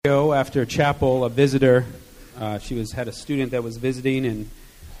After chapel, a visitor, had a student that was visiting, and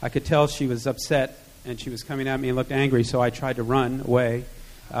I could tell she was upset, and she was coming at me and looked angry, so I tried to run away.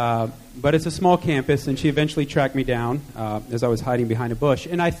 But it's a small campus, and she eventually tracked me down as I was hiding behind a bush.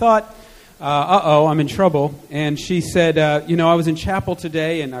 And I thought, I'm in trouble. And she said, I was in chapel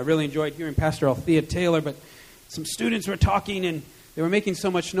today, and I really enjoyed hearing Pastor Althea Taylor, but some students were talking, and they were making so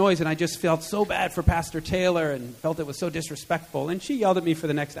much noise, and I just felt so bad for Pastor Taylor and felt it was so disrespectful. And she yelled at me for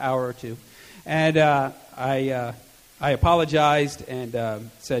the next hour or two. And I apologized and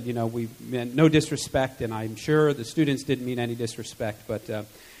said, we meant no disrespect, and I'm sure the students didn't mean any disrespect. But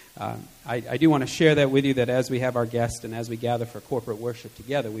I do want to share that with you, that as we have our guests and as we gather for corporate worship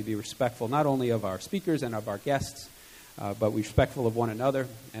together, we be respectful not only of our speakers and of our guests, but we're respectful of one another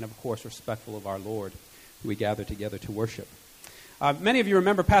and, of course, respectful of our Lord, who we gather together to worship. Many of you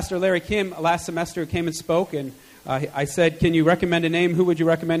remember Pastor Larry Kim last semester came and spoke, and I said, can you recommend a name? Who would you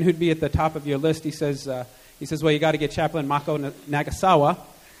recommend? Who'd be at the top of your list? He says, well, you got to get Chaplain Mako Nagasawa.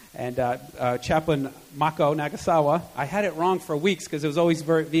 And Chaplain Mako Nagasawa, I had it wrong for weeks because it was always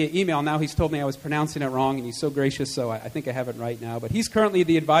via email. Now he's told me I was pronouncing it wrong, and he's so gracious, so I think I have it right now. But he's currently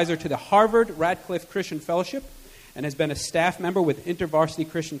the advisor to the Harvard Radcliffe Christian Fellowship and has been a staff member with InterVarsity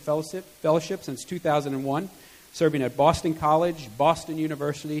Christian Fellowship since 2001. Serving at Boston College, Boston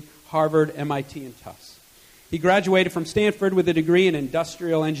University, Harvard, MIT, and Tufts. He graduated from Stanford with a degree in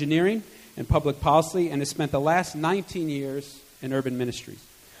industrial engineering and public policy and has spent the last 19 years in urban ministries,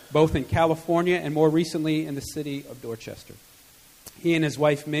 both in California and more recently in the city of Dorchester. He and his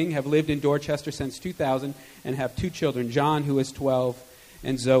wife Ming have lived in Dorchester since 2000 and have two children, John, who is 12,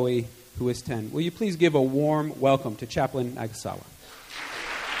 and Zoe, who is 10. Will you please give a warm welcome to Chaplain Nagasawa?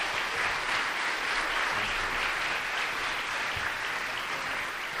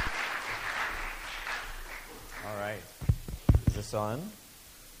 On,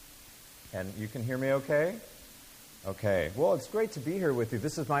 and you can hear me okay? Okay. Well, it's great to be here with you.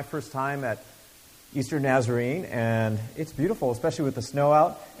 This is my first time at Easter Nazarene, and it's beautiful, especially with the snow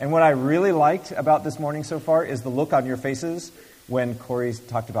out. And what I really liked about this morning so far is the look on your faces when Corey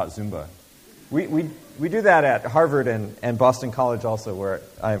talked about Zumba. We do that at Harvard and Boston College also, where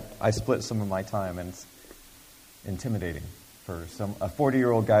I split some of my time, and it's intimidating for a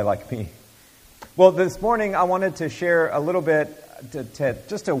 40-year-old guy like me. Well, this morning I wanted to share a little bit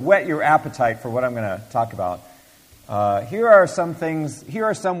just to whet your appetite for what I'm going to talk about. Here are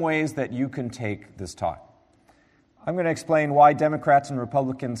some ways that you can take this talk. I'm going to explain why Democrats and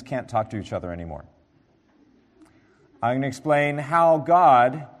Republicans can't talk to each other anymore. I'm going to explain how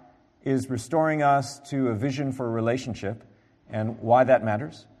God is restoring us to a vision for a relationship and why that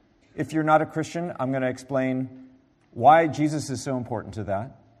matters. If you're not a Christian, I'm going to explain why Jesus is so important to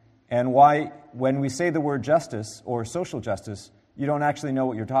that. And why, when we say the word justice or social justice, you don't actually know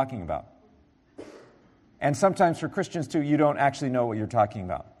what you're talking about. And sometimes for Christians, too, you don't actually know what you're talking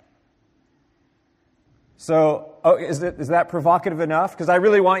about. So, is that provocative enough? Because I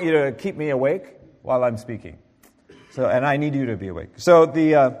really want you to keep me awake while I'm speaking. And I need you to be awake. So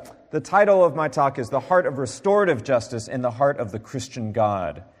the title of my talk is The Heart of Restorative Justice in the Heart of the Christian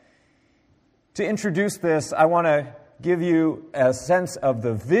God. To introduce this, I want to give you a sense of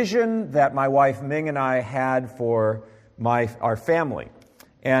the vision that my wife Ming and I had for our family.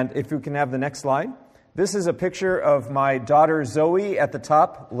 And if you can have the next slide. This is a picture of my daughter Zoe at the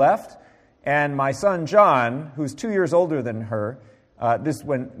top left, and my son John, who's 2 years older than her. This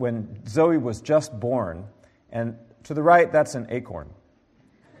when Zoe was just born. And to the right, that's an acorn.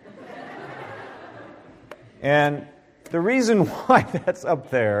 And the reason why that's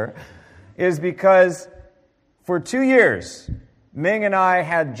up there is because for 2 years, Ming and I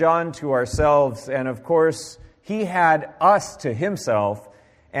had John to ourselves, and of course, he had us to himself.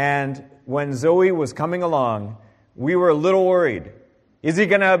 And when Zoe was coming along, we were a little worried. Is he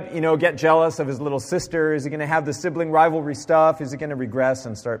going to, get jealous of his little sister? Is he going to have the sibling rivalry stuff? Is he going to regress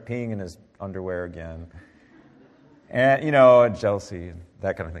and start peeing in his underwear again? And, jealousy and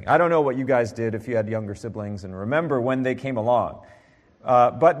that kind of thing. I don't know what you guys did if you had younger siblings and remember when they came along.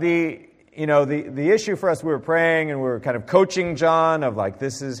 But the issue for us, we were praying and we were kind of coaching John of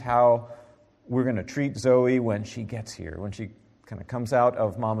this is how we're going to treat Zoe when she gets here, when she kind of comes out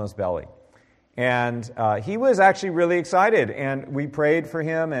of Mama's belly. And he was actually really excited, and we prayed for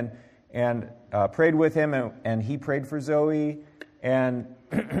him and prayed with him, and he prayed for Zoe. And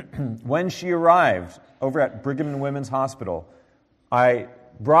when she arrived over at Brigham and Women's Hospital, I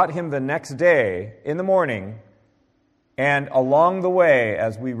brought him the next day in the morning. And along the way,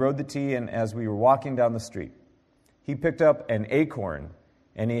 as we rode the T and as we were walking down the street, he picked up an acorn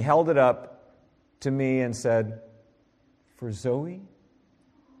and he held it up to me and said, "For Zoe?"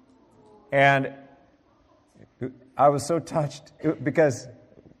 And I was so touched because,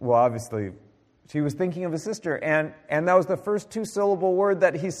 well, obviously, she was thinking of his sister. And that was the first two-syllable word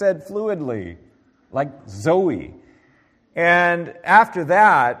that he said fluidly, like Zoe. And after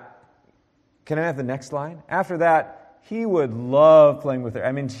that, can I have the next slide? After that, he would love playing with her.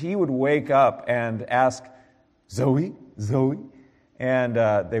 I mean, he would wake up and ask, Zoe, Zoe, and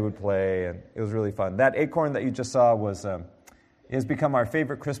they would play, and it was really fun. That acorn that you just saw has become our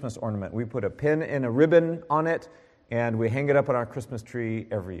favorite Christmas ornament. We put a pin and a ribbon on it, and we hang it up on our Christmas tree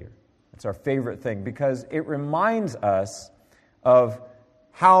every year. It's our favorite thing because it reminds us of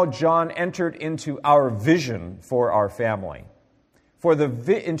how John entered into our vision for our family,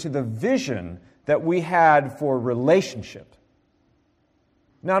 into the vision that we had for relationship.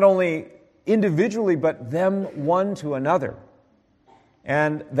 Not only individually, but them one to another.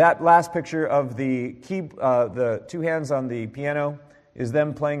 And that last picture of the two hands on the piano is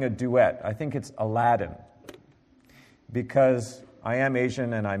them playing a duet. I think it's Aladdin, because I am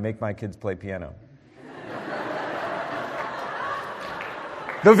Asian and I make my kids play piano.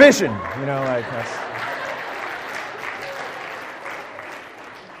 The vision, like that's...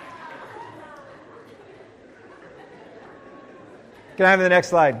 Can I have the next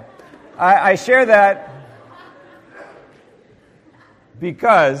slide? I share that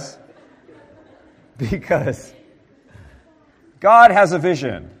because God has a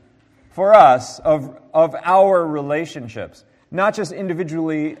vision for us of our relationships. Not just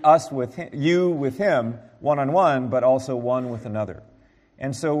individually, us with him, you with him, one-on-one, but also one with another.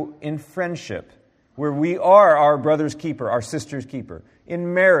 And so in friendship, where we are our brother's keeper, our sister's keeper,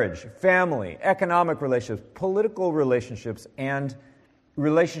 in marriage, family, economic relationships, political relationships, and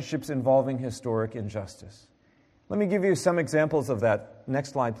relationships involving historic injustice. Let me give you some examples of that.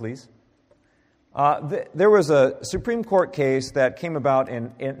 Next slide, please. There was a Supreme Court case that came about in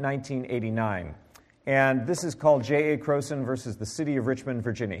 1989, and this is called J.A. Croson versus the City of Richmond,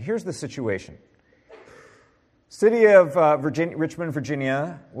 Virginia. Here's the situation. City of Richmond,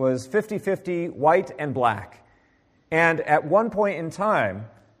 Virginia was 50-50 white and black. And at one point in time,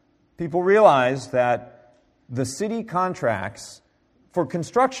 people realized that the city contracts for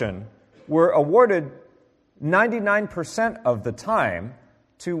construction were awarded 99% of the time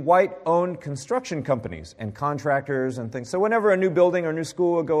to white-owned construction companies and contractors and things. So whenever a new building or new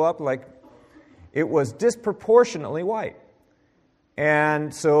school would go up, it was disproportionately white.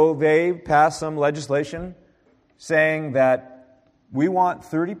 And so they passed some legislation saying that we want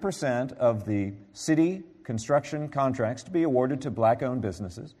 30% of the city construction contracts to be awarded to black-owned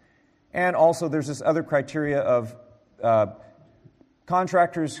businesses. And also there's this other criteria of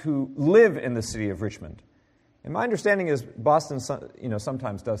contractors who live in the city of Richmond. And my understanding is Boston,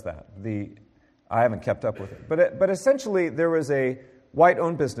 sometimes does that. I haven't kept up with it. But essentially there was a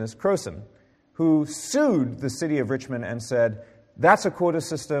white-owned business, Croson, who sued the city of Richmond and said, that's a quota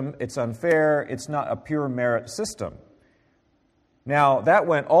system, it's unfair, it's not a pure merit system. Now, that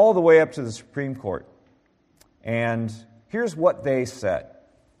went all the way up to the Supreme Court. And here's what they said.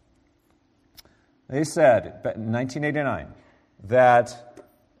 They said, in 1989, that,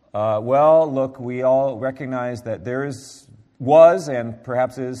 look, we all recognize that there was and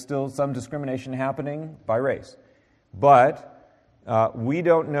perhaps is still some discrimination happening by race. But we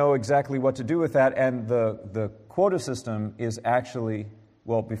don't know exactly what to do with that, and the quota system is actually,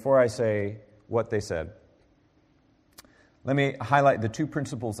 before I say what they said, let me highlight the two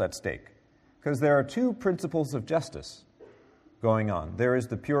principles at stake. Because there are two principles of justice going on. There is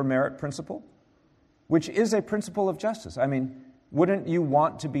the pure merit principle, which is a principle of justice. I mean, wouldn't you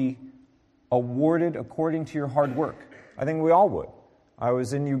want to be awarded according to your hard work? I think we all would. I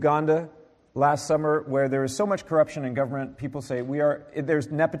was in Uganda last summer where there is so much corruption in government. People say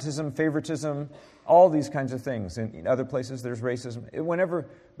there's nepotism, favoritism, all these kinds of things. In other places, there's racism. Whenever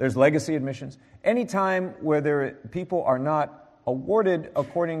there's legacy admissions, any time where people are not awarded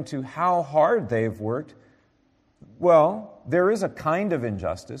according to how hard they've worked, there is a kind of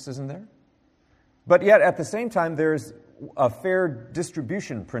injustice, isn't there? But yet, at the same time, there's a fair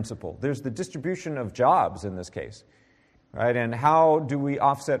distribution principle. There's the distribution of jobs in this case, right? And how do we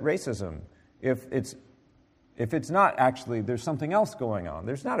offset racism if it's not actually, there's something else going on?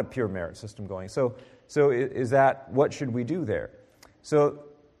 There's not a pure merit system going. So is that, what should we do there? So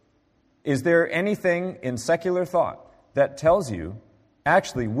is there anything in secular thought that tells you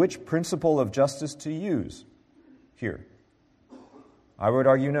actually which principle of justice to use here? I would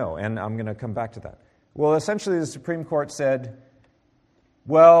argue no, and I'm going to come back to that. Well, essentially the Supreme Court said,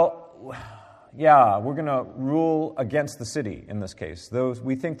 we're going to rule against the city in this case.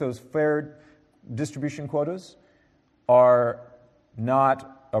 We think those fair distribution quotas are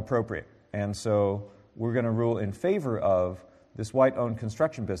not appropriate. And so we're going to rule in favor of this white-owned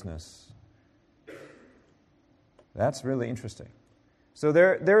construction business. That's really interesting. So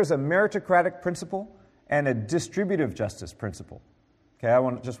there's a meritocratic principle and a distributive justice principle. Okay,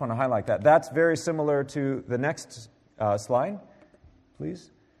 I just want to highlight that. That's very similar to the next slide,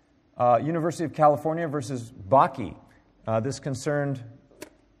 please. University of California versus Bakke. This concerned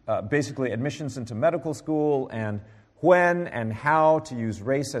basically admissions into medical school and when and how to use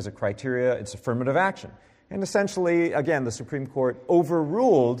race as a criteria. It's affirmative action. And essentially, again, the Supreme Court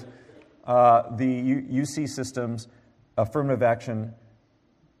overruled the UC system's affirmative action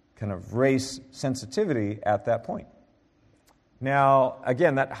kind of race sensitivity at that point. Now,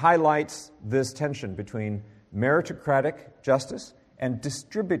 again, that highlights this tension between meritocratic justice and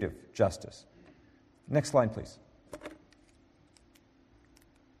distributive justice. Next slide, please.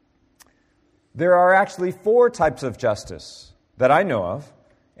 There are actually 4 types of justice that I know of,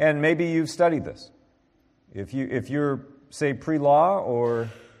 and maybe you've studied this. If you're, say, pre-law, or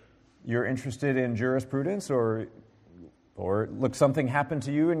you're interested in jurisprudence, or look, something happened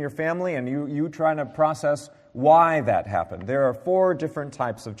to you and your family, and you trying to process why that happened. There are 4 different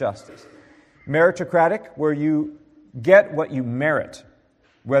types of justice. Meritocratic, where you get what you merit,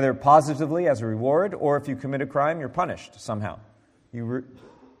 whether positively as a reward, or if you commit a crime, you're punished somehow.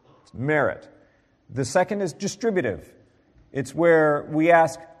 Merit. The second is distributive. It's where we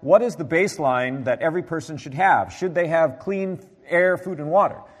ask, what is the baseline that every person should have? Should they have clean air, food, and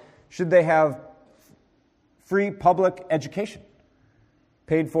water? Should they have free public education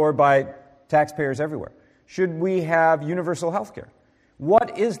paid for by taxpayers everywhere? Should we have universal health care?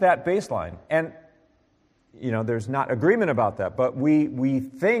 What is that baseline? And, there's not agreement about that, but we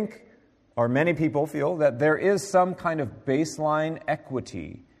think, or many people feel, that there is some kind of baseline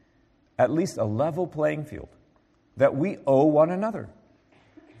equity, at least a level playing field, that we owe one another.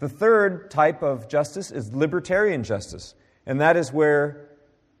 The third type of justice is libertarian justice, and that is where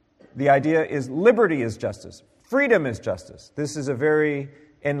the idea is liberty is justice, freedom is justice. This is a very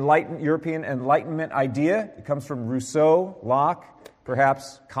European Enlightenment idea. It comes from Rousseau, Locke,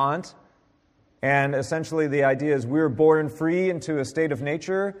 perhaps Kant. And essentially the idea is we're born free into a state of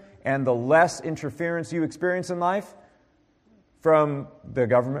nature, and the less interference you experience in life from the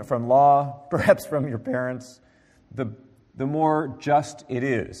government, from law, perhaps from your parents, the more just it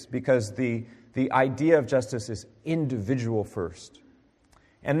is, because the idea of justice is individual first.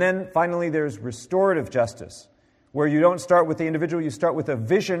 And then finally there's restorative justice, where you don't start with the individual, you start with a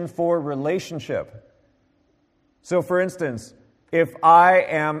vision for relationship. So for instance, if I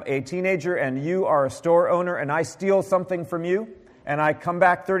am a teenager and you are a store owner and I steal something from you, and I come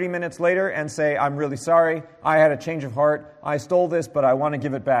back 30 minutes later and say, I'm really sorry, I had a change of heart, I stole this, but I want to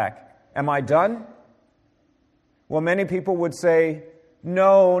give it back. Am I done? Well, many people would say,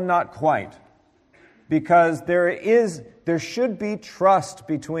 no, not quite. Because there should be trust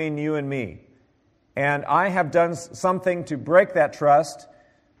between you and me. And I have done something to break that trust,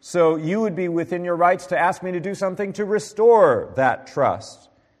 so you would be within your rights to ask me to do something to restore that trust.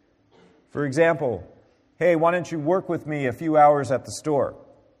 For example, hey, why don't you work with me a few hours at the store?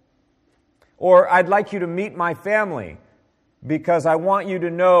 Or I'd like you to meet my family because I want you to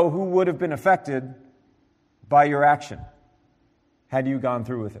know who would have been affected by your action had you gone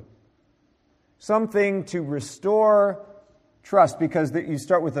through with it. Something to restore trust, because you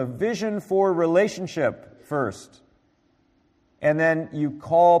start with a vision for relationship first, and then you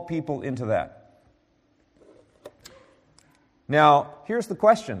call people into that. Now, here's the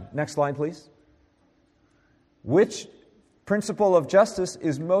question. Next slide, please. Which principle of justice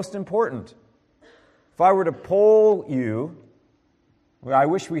is most important? If I were to poll you, well, I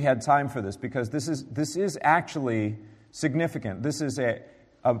wish we had time for this, because this is actually significant. This is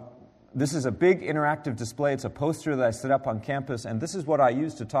a big interactive display. It's a poster that I set up on campus, and this is what I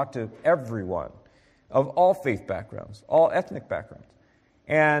use to talk to everyone of all faith backgrounds, all ethnic backgrounds.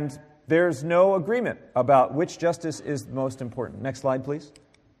 And there's no agreement about which justice is most important. Next slide, please.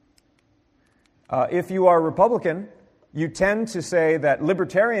 If you are Republican, you tend to say that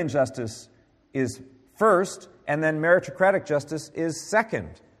libertarian justice is first, and then meritocratic justice is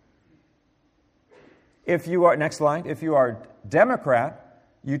second. Next slide, if you are Democrat,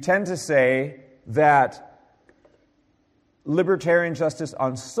 you tend to say that libertarian justice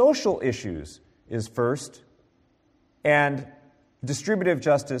on social issues is first, and distributive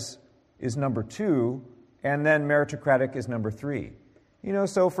justice is number 2, and then meritocratic is number 3.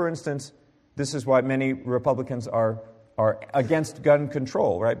 So for instance, this is why many Republicans are against gun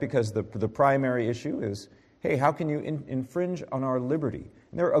control, right? Because the primary issue is, hey, how can you infringe on our liberty?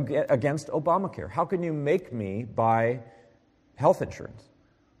 And they're against Obamacare. How can you make me buy health insurance?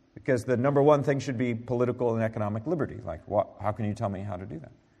 Because the number one thing should be political and economic liberty. Like, how can you tell me how to do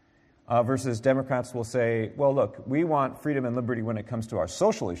that? Versus Democrats will say, well, look, we want freedom and liberty when it comes to our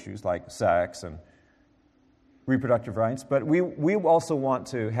social issues like sex and reproductive rights, but we also want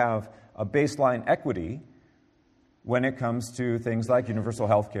to have a baseline equity when it comes to things like universal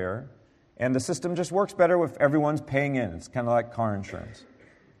health care. And the system just works better if everyone's paying in. It's kind of like car insurance.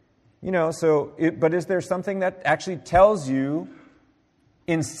 But is there something that actually tells you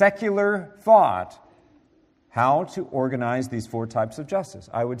in secular thought how to organize these four types of justice?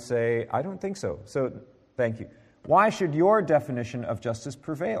 I would say, I don't think so. So, thank you. Why should your definition of justice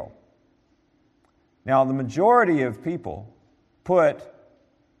prevail? Now, the majority of people put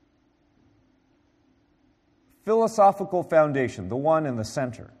philosophical foundation, the one in the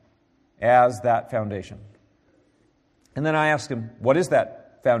center, as that foundation. And then I ask them, what is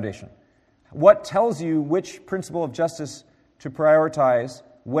that foundation? What tells you which principle of justice to prioritize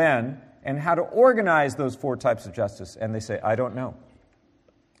when and how to organize those four types of justice? And they say, I don't know.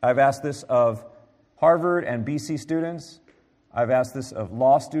 I've asked this of Harvard and BC students. I've asked this of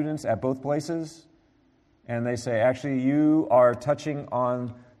law students at both places. And they say, actually, you are touching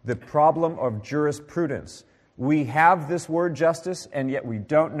on the problem of jurisprudence. We have this word justice, and yet we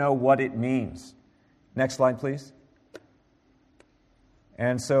don't know what it means. Next slide, please.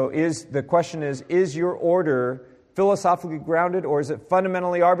 And so the question is your order philosophically grounded, or is it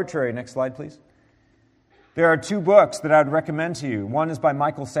fundamentally arbitrary? Next slide, please. There are two books that I would recommend to you. One is by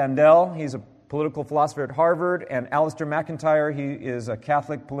Michael Sandel. He's a political philosopher at Harvard, and Alistair McIntyre. He is a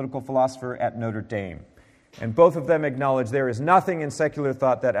Catholic political philosopher at Notre Dame. And both of them acknowledge there is nothing in secular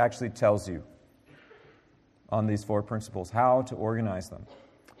thought that actually tells you on these four principles how to organize them.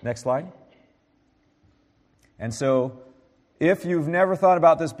 Next slide. And so, if you've never thought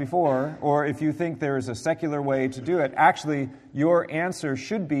about this before, or if you think there is a secular way to do it, actually, your answer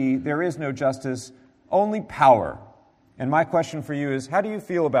should be, there is no justice, only power. And my question for you is, how do you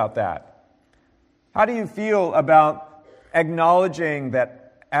feel about that? How do you feel about acknowledging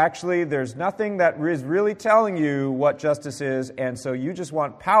that actually there's nothing that is really telling you what justice is, and so you just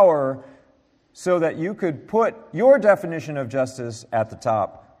want power so that you could put your definition of justice at the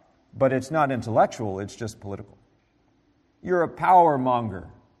top, but it's not intellectual, it's just political. You're a power monger.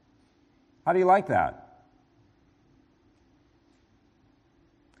 How do you like that?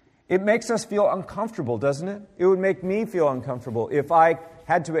 It makes us feel uncomfortable, doesn't it? It would make me feel uncomfortable if I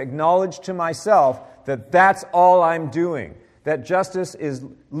had to acknowledge to myself that that's all I'm doing, that justice is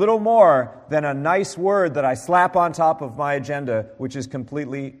little more than a nice word that I slap on top of my agenda, which is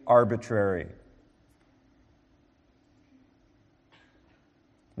completely arbitrary.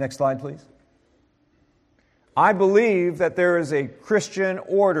 Next slide, please. I believe that there is a Christian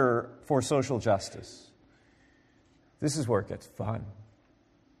order for social justice. This is where it gets fun.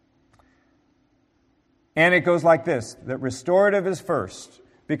 And it goes like this, that restorative is first,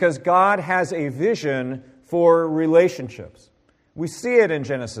 because God has a vision for relationships. We see it in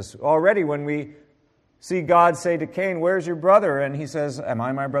Genesis already when we see God say to Cain, "Where's your brother?" And he says, "Am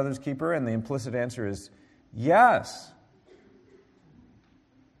I my brother's keeper?" And the implicit answer is, yes.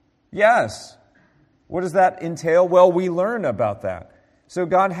 Yes. What does that entail? Well, we learn about that. So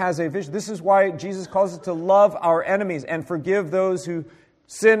God has a vision. This is why Jesus calls us to love our enemies and forgive those who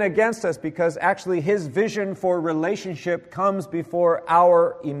sin against us, because actually His vision for relationship comes before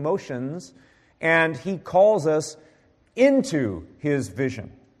our emotions, and He calls us into His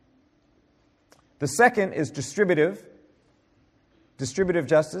vision. The second is distributive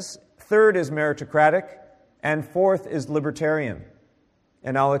justice. Third is meritocratic. And fourth is libertarian.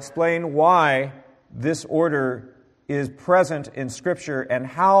 And I'll explain why this order is present in Scripture and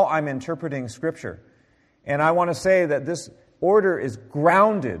how I'm interpreting Scripture. And I want to say that this order is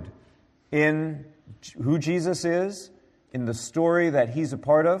grounded in who Jesus is, in the story that He's a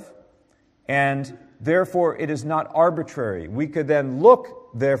part of, and therefore it is not arbitrary. We could then look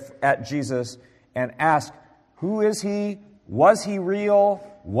there at Jesus and ask, who is He? Was He real?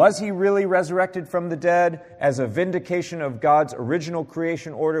 Was He really resurrected from the dead as a vindication of God's original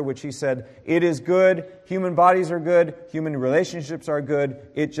creation order, which He said, it is good, human bodies are good, human relationships are good,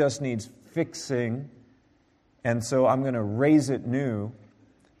 it just needs fixing, and so I'm going to raise it new.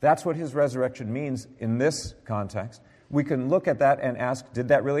 That's what His resurrection means in this context. We can look at that and ask, did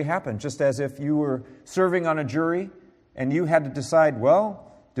that really happen? Just as if you were serving on a jury and you had to decide,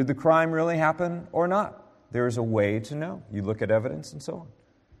 well, did the crime really happen or not? There is a way to know. You look at evidence and so on.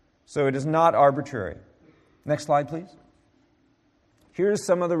 So it is not arbitrary. Next slide, please. Here's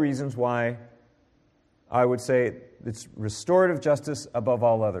some of the reasons why I would say it's restorative justice above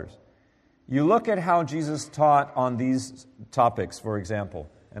all others. You look at how Jesus taught on these topics, for example,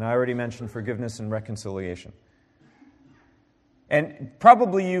 And I already mentioned forgiveness and reconciliation. And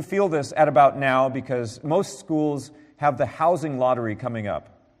probably you feel this at about now because most schools have the housing lottery coming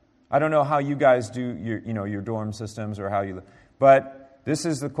up. I don't know how you guys do your dorm systems or how you, but this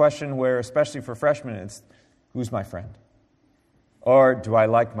is the question where, especially for freshmen, it's who's my friend? Or do I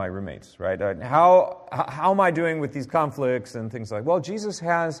like my roommates, right? How am I doing with these conflicts and things like, well, Jesus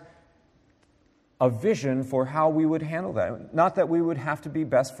has a vision for how we would handle that. Not that we would have to be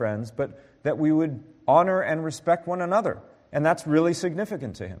best friends, but that we would honor and respect one another. And that's really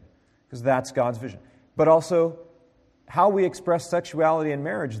significant to him, because that's God's vision. But also, how we express sexuality in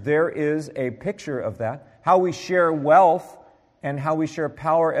marriage, there is a picture of that. How we share wealth and how we share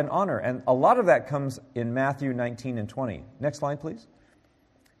power and honor. And a lot of that comes in Matthew 19 and 20. Next slide, please.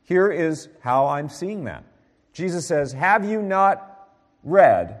 Here is how I'm seeing that. Jesus says, "Have you not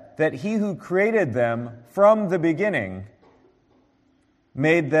read that he who created them from the beginning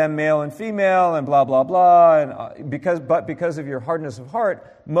made them male and female," and blah, blah, blah, and because of your hardness of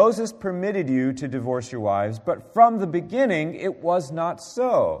heart, Moses permitted you to divorce your wives, but from the beginning it was not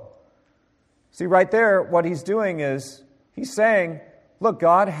so. See, right there, what he's doing is, he's saying, look,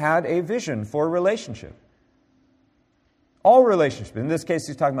 God had a vision for relationship. All relationship. In this case,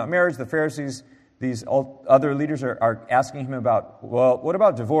 he's talking about marriage. The Pharisees, these other leaders are asking him about, well, what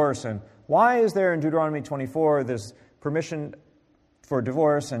about divorce? And why is there in Deuteronomy 24 this permission for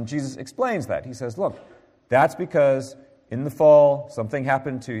divorce? And Jesus explains that. He says, look, that's because in the fall, something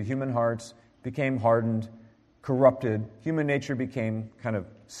happened to human hearts, became hardened, corrupted. Human nature became kind of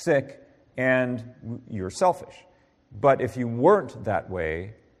sick, and you're selfish. But if you weren't that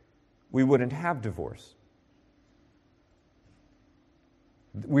way, we wouldn't have divorce.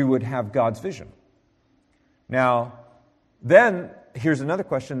 We would have God's vision. Now, then, here's another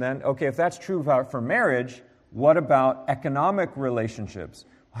question then. Okay, if that's true for marriage, what about economic relationships?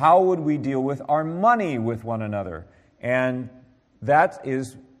 How would we deal with our money with one another? And that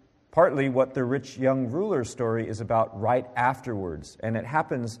is partly what the rich young ruler story is about right afterwards. And it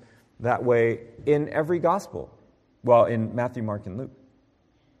happens that way in every gospel. Well, in Matthew, Mark, and Luke.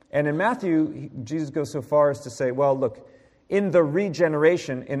 And in Matthew, Jesus goes so far as to say, well, look, in the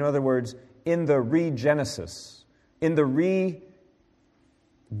regeneration, in other words, in the regenesis, in the re-giving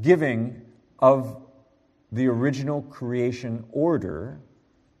of the original creation order,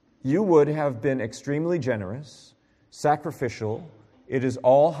 you would have been extremely generous, sacrificial. It is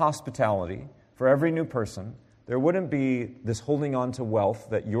all hospitality for every new person. There wouldn't be this holding on to wealth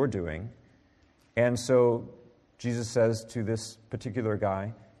that you're doing. And so Jesus says to this particular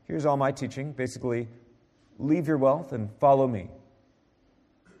guy, here's all my teaching. Basically, leave your wealth and follow me.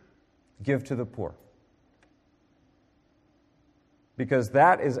 Give to the poor. Because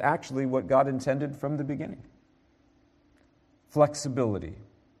that is actually what God intended from the beginning. Flexibility,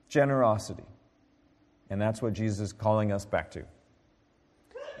 generosity. And that's what Jesus is calling us back to.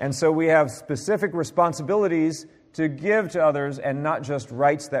 And so we have specific responsibilities to give to others and not just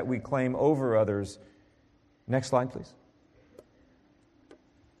rights that we claim over others. Next slide, please.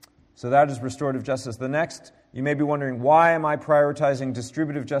 So that is restorative justice. The next, you may be wondering, why am I prioritizing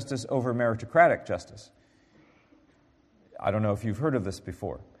distributive justice over meritocratic justice? I don't know if you've heard of this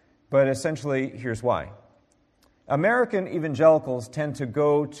before, but essentially, here's why. American evangelicals tend to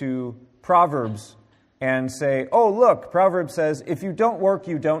go to Proverbs and say, oh, look, Proverbs says, if you don't work,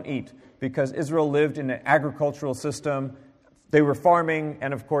 you don't eat, because Israel lived in an agricultural system. They were farming,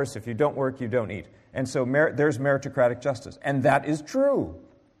 and of course, if you don't work, you don't eat. And so there's meritocratic justice. And that is true.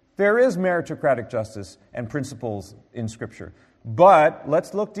 There is meritocratic justice and principles in Scripture. But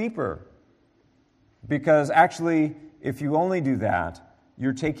let's look deeper. Because actually, if you only do that,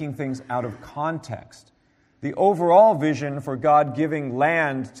 you're taking things out of context. The overall vision for God giving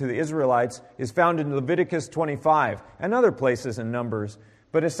land to the Israelites is found in Leviticus 25 and other places in Numbers.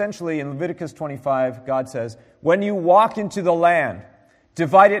 But essentially, in Leviticus 25, God says, when you walk into the land,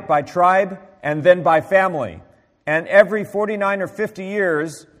 divide it by tribe and then by family. And every 49 or 50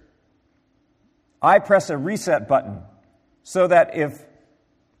 years, I press a reset button so that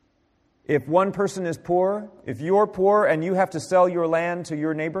if one person is poor, if you're poor and you have to sell your land to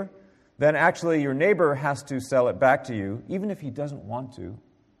your neighbor, then actually your neighbor has to sell it back to you, even if he doesn't want to.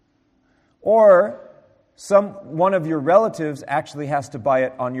 Or one of your relatives actually has to buy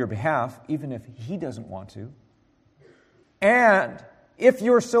it on your behalf, even if he doesn't want to. And if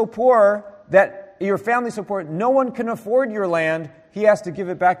you're so poor that your family's so poor, no one can afford your land, he has to give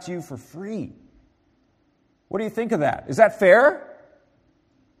it back to you for free. What do you think of that? Is that fair?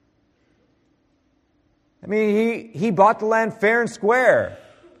 I mean, he bought the land fair and square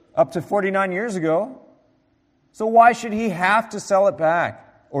up to 49 years ago. So why should he have to sell it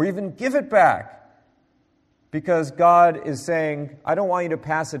back? or even give it back. Because God is saying, I don't want you to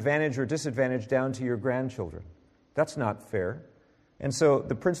pass advantage or disadvantage down to your grandchildren. That's not fair. And so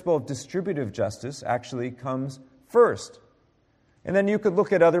the principle of distributive justice actually comes first. And then you could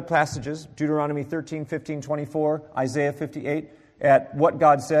look at other passages, Deuteronomy 13, 15, 24, Isaiah 58, at what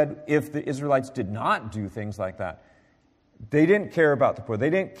God said if the Israelites did not do things like that. They didn't care about the poor. They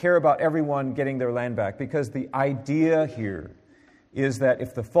didn't care about everyone getting their land back, because the idea here is that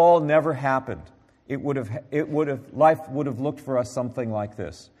if the fall never happened, life would have looked for us something like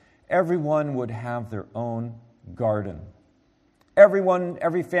this. Everyone would have their own garden.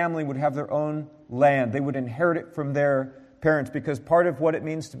 Every family would have their own land. They would inherit it from their parents, because part of what it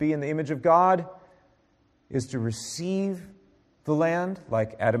means to be in the image of God is to receive the land,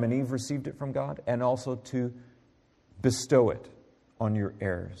 like Adam and Eve received it from God, and also to bestow it on your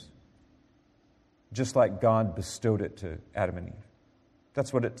heirs, just like God bestowed it to Adam and Eve.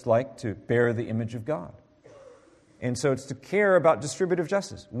 That's what it's like to bear the image of God. And so it's to care about distributive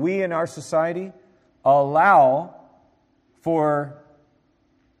justice. We in our society allow for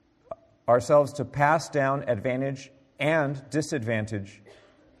ourselves to pass down advantage and disadvantage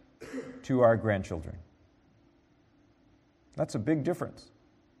to our grandchildren. That's a big difference.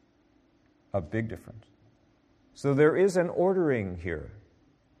 A big difference. So there is an ordering here.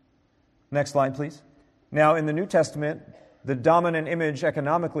 Next slide, please. Now, in the New Testament, the dominant image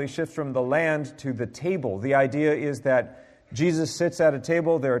economically shifts from the land to the table. The idea is that Jesus sits at a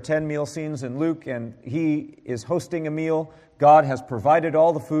table. There are 10 meal scenes in Luke, and he is hosting a meal. God has provided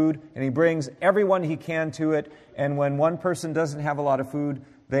all the food, and he brings everyone he can to it. And when one person doesn't have a lot of food,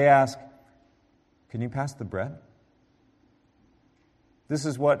 they ask, "Can you pass the bread?" This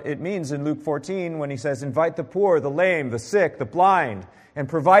is what it means in Luke 14 when he says, "Invite the poor, the lame, the sick, the blind, and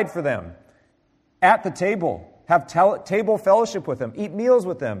provide for them at the table. Have table fellowship with them. Eat meals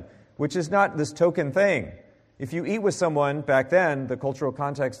with them," which is not this token thing. If you eat with someone back then, the cultural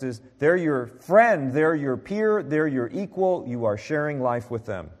context is they're your friend, they're your peer, they're your equal. You are sharing life with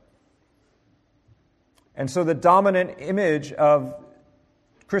them. And so the dominant image of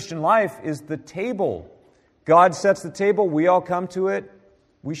Christian life is the table. God sets the table, we all come to it,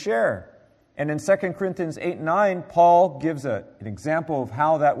 we share. And in 2 Corinthians 8 and 9, Paul gives an example of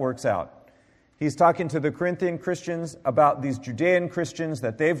how that works out. He's talking to the Corinthian Christians about these Judean Christians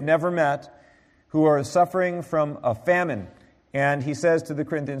that they've never met who are suffering from a famine. And he says to the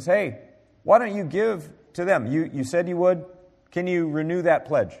Corinthians, "Hey, why don't you give to them? You said you would. Can you renew that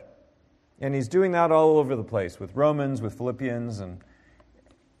pledge?" And he's doing that all over the place with Romans, with Philippians.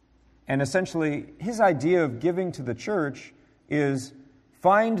 And essentially, his idea of giving to the church is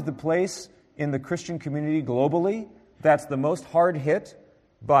find the place in the Christian community globally that's the most hard hit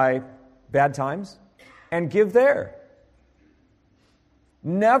by bad times, and give there.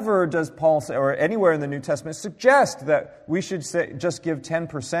 Never does Paul say, or anywhere in the New Testament, suggest that we should just give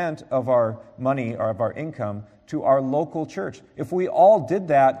 10% of our money or of our income to our local church. If we all did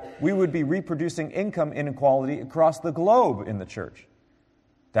that, we would be reproducing income inequality across the globe in the church.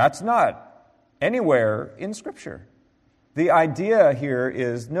 That's not anywhere in Scripture. The idea here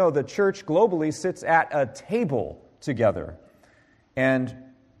is, no, the church globally sits at a table together. And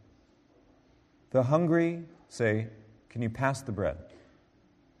the hungry say, "Can you pass the bread?"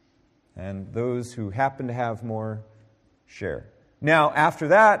 And those who happen to have more share. Now, after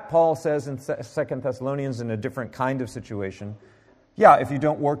that, Paul says in 2 Thessalonians, in a different kind of situation, yeah, if you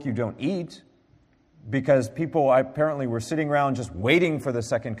don't work, you don't eat, because people apparently were sitting around just waiting for the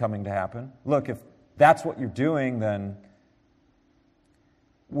second coming to happen. Look, if that's what you're doing, then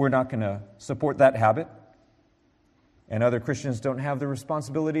we're not going to support that habit. And other Christians don't have the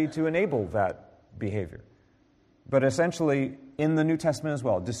responsibility to enable that behavior. But essentially, in the New Testament as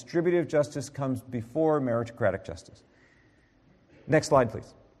well, distributive justice comes before meritocratic justice. Next slide,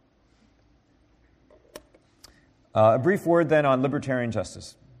 please. A brief word then on libertarian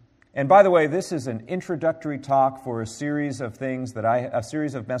justice. And by the way, this is an introductory talk for a series of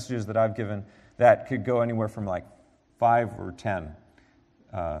messages that I've given that could go anywhere from like 5 or 10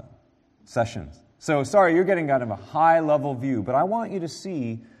 sessions. So sorry, you're getting kind of a high-level view, but I want you to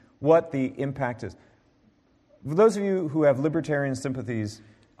see what the impact is. For those of you who have libertarian sympathies,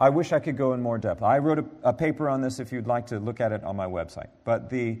 I wish I could go in more depth. I wrote a paper on this if you'd like to look at it on my website. But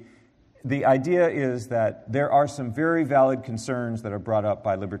the idea is that there are some very valid concerns that are brought up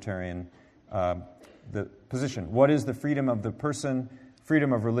by libertarian the position. What is the freedom of the person,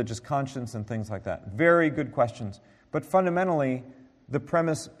 freedom of religious conscience, and things like that? Very good questions. But fundamentally, the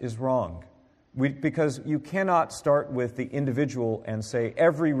premise is wrong. Because you cannot start with the individual and say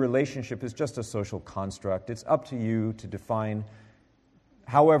every relationship is just a social construct. It's up to you to define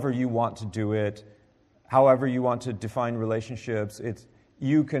however you want to do it, however you want to define relationships.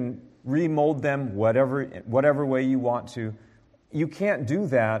 You can remold them whatever way you want to. You can't do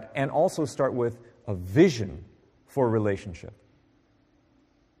that and also start with a vision for a relationship,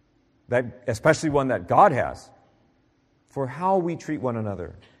 that, especially one that God has, for how we treat one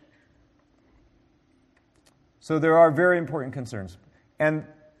another. So there are very important concerns. And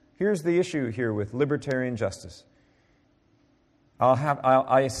here's the issue here with libertarian justice.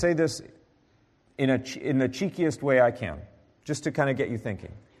 I say this in the cheekiest way I can, just to kind of get you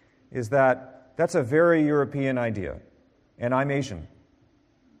thinking, is that that's a very European idea, and I'm Asian.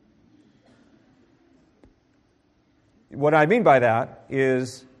 What I mean by that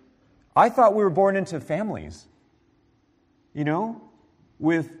is, I thought we were born into families,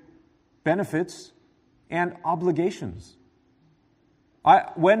 with benefits and obligations.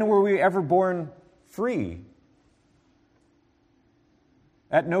 When were we ever born free?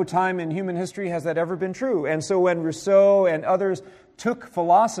 At no time in human history has that ever been true. And so when Rousseau and others took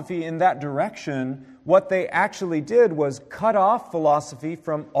philosophy in that direction, what they actually did was cut off philosophy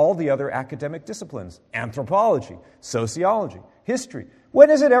from all the other academic disciplines: anthropology, sociology, history. When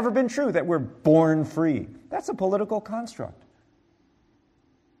has it ever been true that we're born free? That's a political construct.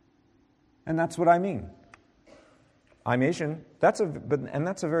 And that's what I mean. I'm Asian. That's a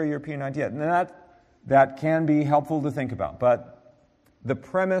very European idea. And that can be helpful to think about. But the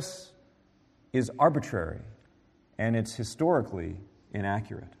premise is arbitrary, and it's historically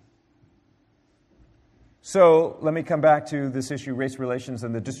inaccurate. So let me come back to this issue, race relations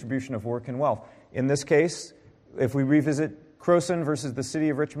and the distribution of work and wealth. In this case, if we revisit Croson versus the city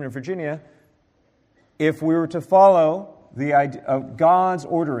of Richmond, Virginia, if we were to follow the idea of God's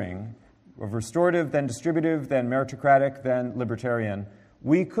ordering of restorative, then distributive, then meritocratic, then libertarian,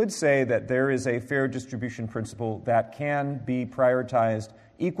 we could say that there is a fair distribution principle that can be prioritized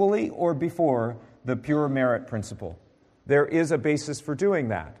equally or before the pure merit principle. There is a basis for doing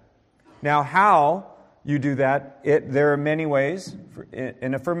that. Now, how you do that, there are many ways.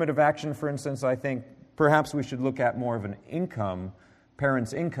 In affirmative action, for instance, I think perhaps we should look at more of an income,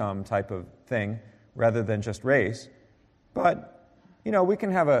 parents' income type of thing, rather than just race. But, we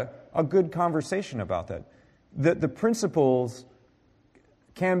can have a good conversation about that. The principles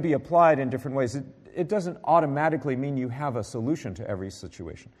can be applied in different ways. It doesn't automatically mean you have a solution to every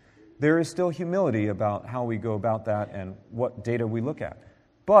situation. There is still humility about how we go about that and what data we look at.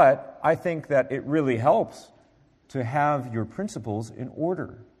 But I think that it really helps to have your principles in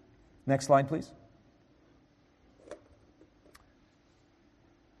order. Next slide, please.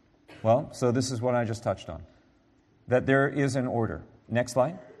 Well, so this is what I just touched on, that there is an order. Next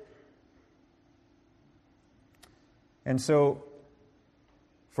slide. And so,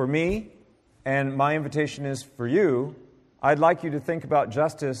 for me, and my invitation is for you, I'd like you to think about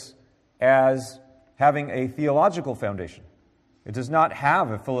justice as having a theological foundation. It does not have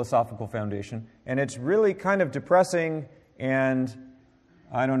a philosophical foundation, and it's really kind of depressing and,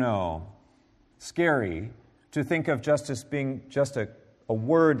 scary to think of justice being just a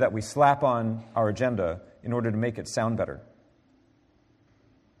word that we slap on our agenda in order to make it sound better.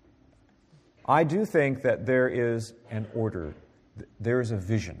 I do think that there is an order. There is a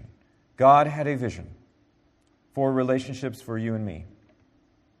vision. God had a vision for relationships for you and me.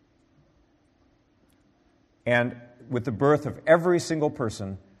 And with the birth of every single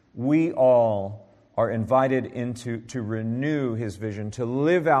person, we all are invited to renew His vision, to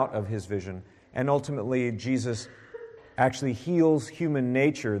live out of His vision. And ultimately, Jesus actually heals human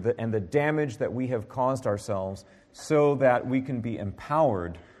nature and the damage that we have caused ourselves so that we can be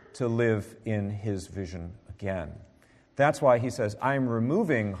empowered to live in His vision again. That's why He says, I'm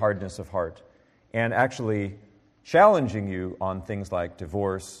removing hardness of heart and actually challenging you on things like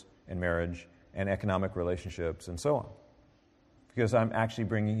divorce and marriage and economic relationships and so on. Because I'm actually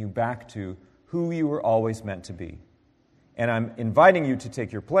bringing you back to who you were always meant to be. And I'm inviting you to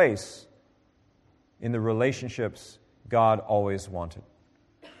take your place in the relationships God always wanted.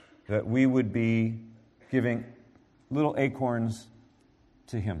 That we would be giving little acorns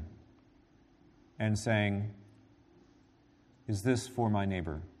to Him and saying, is this for my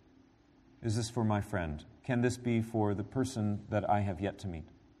neighbor? Is this for my friend? Can this be for the person that I have yet to meet?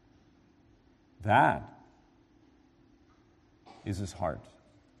 That is His heart.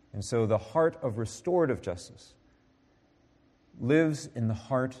 And so the heart of restorative justice lives in the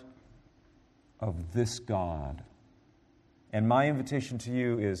heart of this God. And my invitation to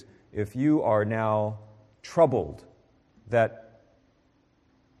you is, if you are now troubled that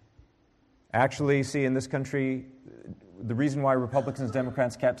actually, see, in this country, the reason why Republicans and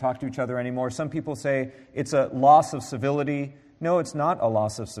Democrats can't talk to each other anymore, some people say it's a loss of civility No, it's not a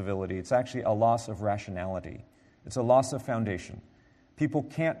loss of civility. It's actually a loss of rationality. It's a loss of foundation. People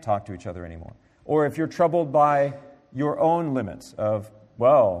can't talk to each other anymore. Or if you're troubled by your own limits of,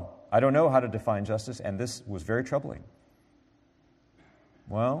 well, I don't know how to define justice, and this was very troubling.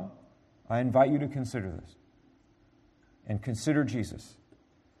 Well, I invite you to consider this. And consider Jesus.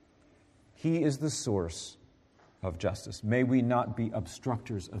 He is the source of justice. May we not be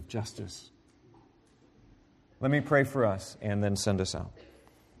obstructors of justice. Let me pray for us and then send us out.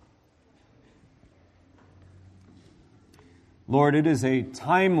 Lord, it is a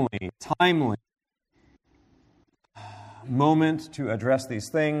timely moment to address these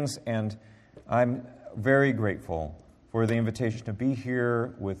things, and I'm very grateful for the invitation to be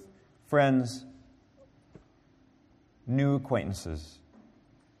here with friends, new acquaintances.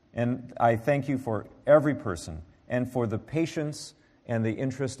 And I thank you for every person and for the patience and the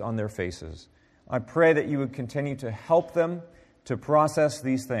interest on their faces. I pray that you would continue to help them to process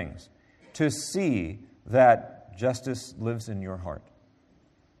these things, to see that justice lives in your heart.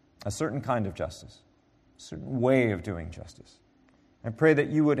 A certain kind of justice, a certain way of doing justice. I pray that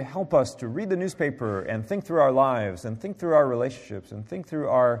you would help us to read the newspaper and think through our lives and think through our relationships and think through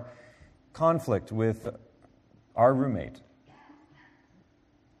our conflict with our roommate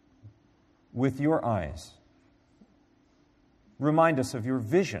with your eyes. Remind us of your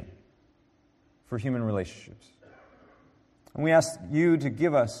vision for human relationships. And we ask you to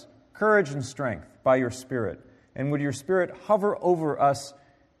give us courage and strength by your Spirit. And would your Spirit hover over us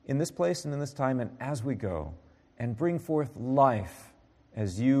in this place and in this time and as we go, and bring forth life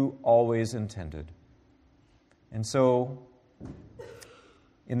as you always intended. And so,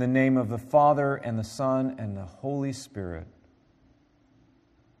 in the name of the Father and the Son and the Holy Spirit,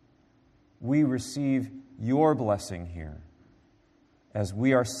 we receive your blessing here as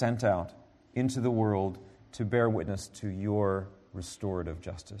we are sent out into the world to bear witness to your restorative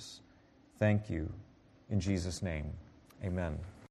justice. Thank you. In Jesus' name, amen.